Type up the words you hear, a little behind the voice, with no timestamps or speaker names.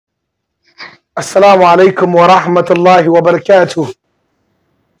Assalamu alaikum wa rahmatullahi wa barakatuh.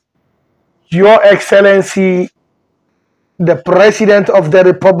 Your Excellency, the President of the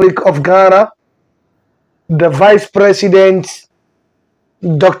Republic of Ghana, the Vice President,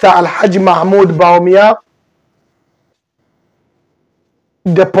 Dr. Alhaji Mahmoud Baumia,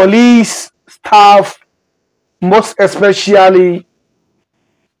 the police staff, most especially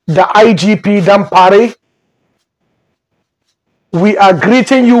the IGP Dampare, we are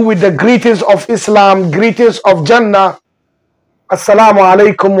greeting you with the greetings of Islam, greetings of Jannah. Assalamu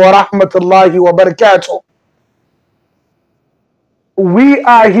alaikum wa rahmatullahi wa barakatuh. We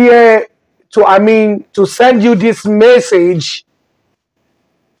are here to send you this message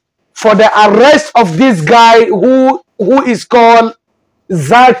for the arrest of this guy who is called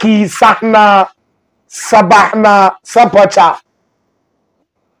Zaki Sahna Sabahna Sapacha.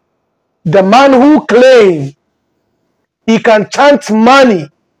 The man who claimed he can chant money,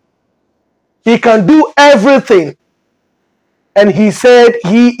 he can do everything, and he said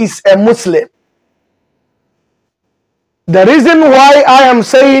he is a Muslim. The reason why I am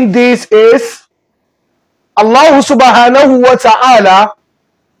saying this is Allah subhanahu wa ta'ala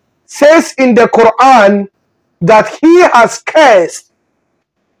says in the Quran that he has cursed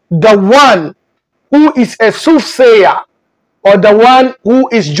the one who is a soothsayer, or the one who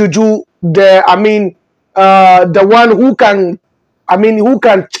is JUJU, the one who can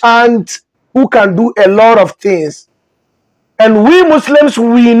chant, who can do a lot of things. And we Muslims,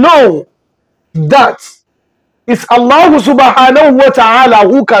 we know that it's Allah subhanahu wa ta'ala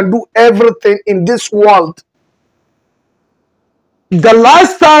who can do everything in this world. The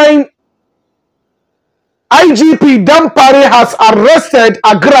last time IGP Dampare has arrested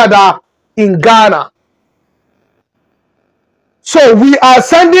Agrada in Ghana. So we are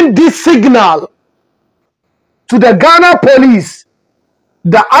sending this signal to the Ghana police,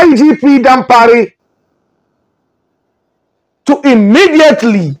 the IGP Dampare, to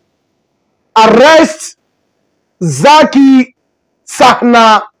immediately arrest Zaki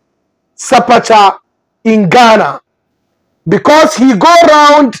Sahna Sapacha in Ghana, because he go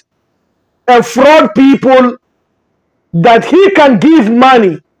around and fraud people that he can give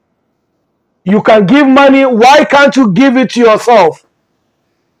money. You can give money, why can't you give it to yourself?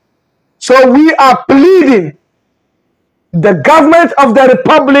 So we are pleading the government of the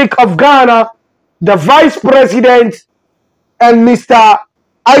Republic of Ghana, the Vice President, and Mr.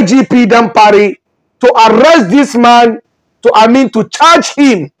 IGP Dampare to arrest this man, to charge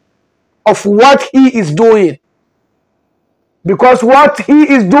him of what he is doing. Because what he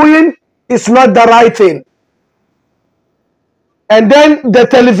is doing is not the right thing. And then the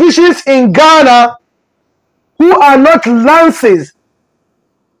televisions in Ghana who are not lances,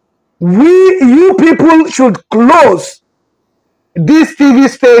 you people should close this TV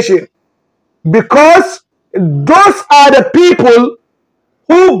station, because those are the people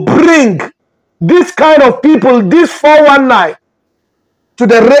who bring this kind of people, this 419, to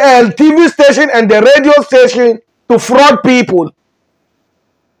the TV station and the radio station to fraud people.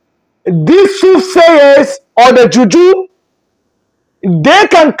 These soothsayers or the JUJU, they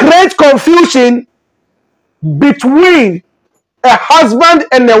can create confusion between a husband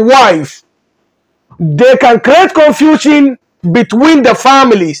and a wife. They can create confusion between the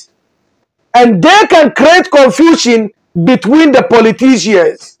families. And they can create confusion between the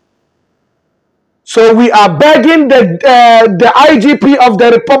politicians. So we are begging the IGP of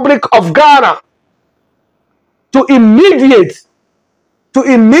the Republic of Ghana to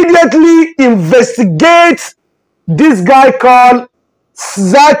immediately investigate this guy called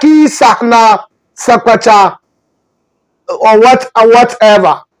Zaki Sahna Sapacha or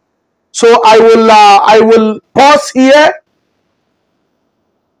whatever. So I will pause here.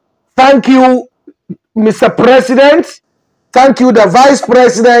 Thank you, Mr. President. Thank you, the Vice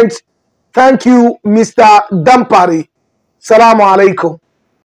President. Thank you, Mr. Dampare. Assalamu alaikum.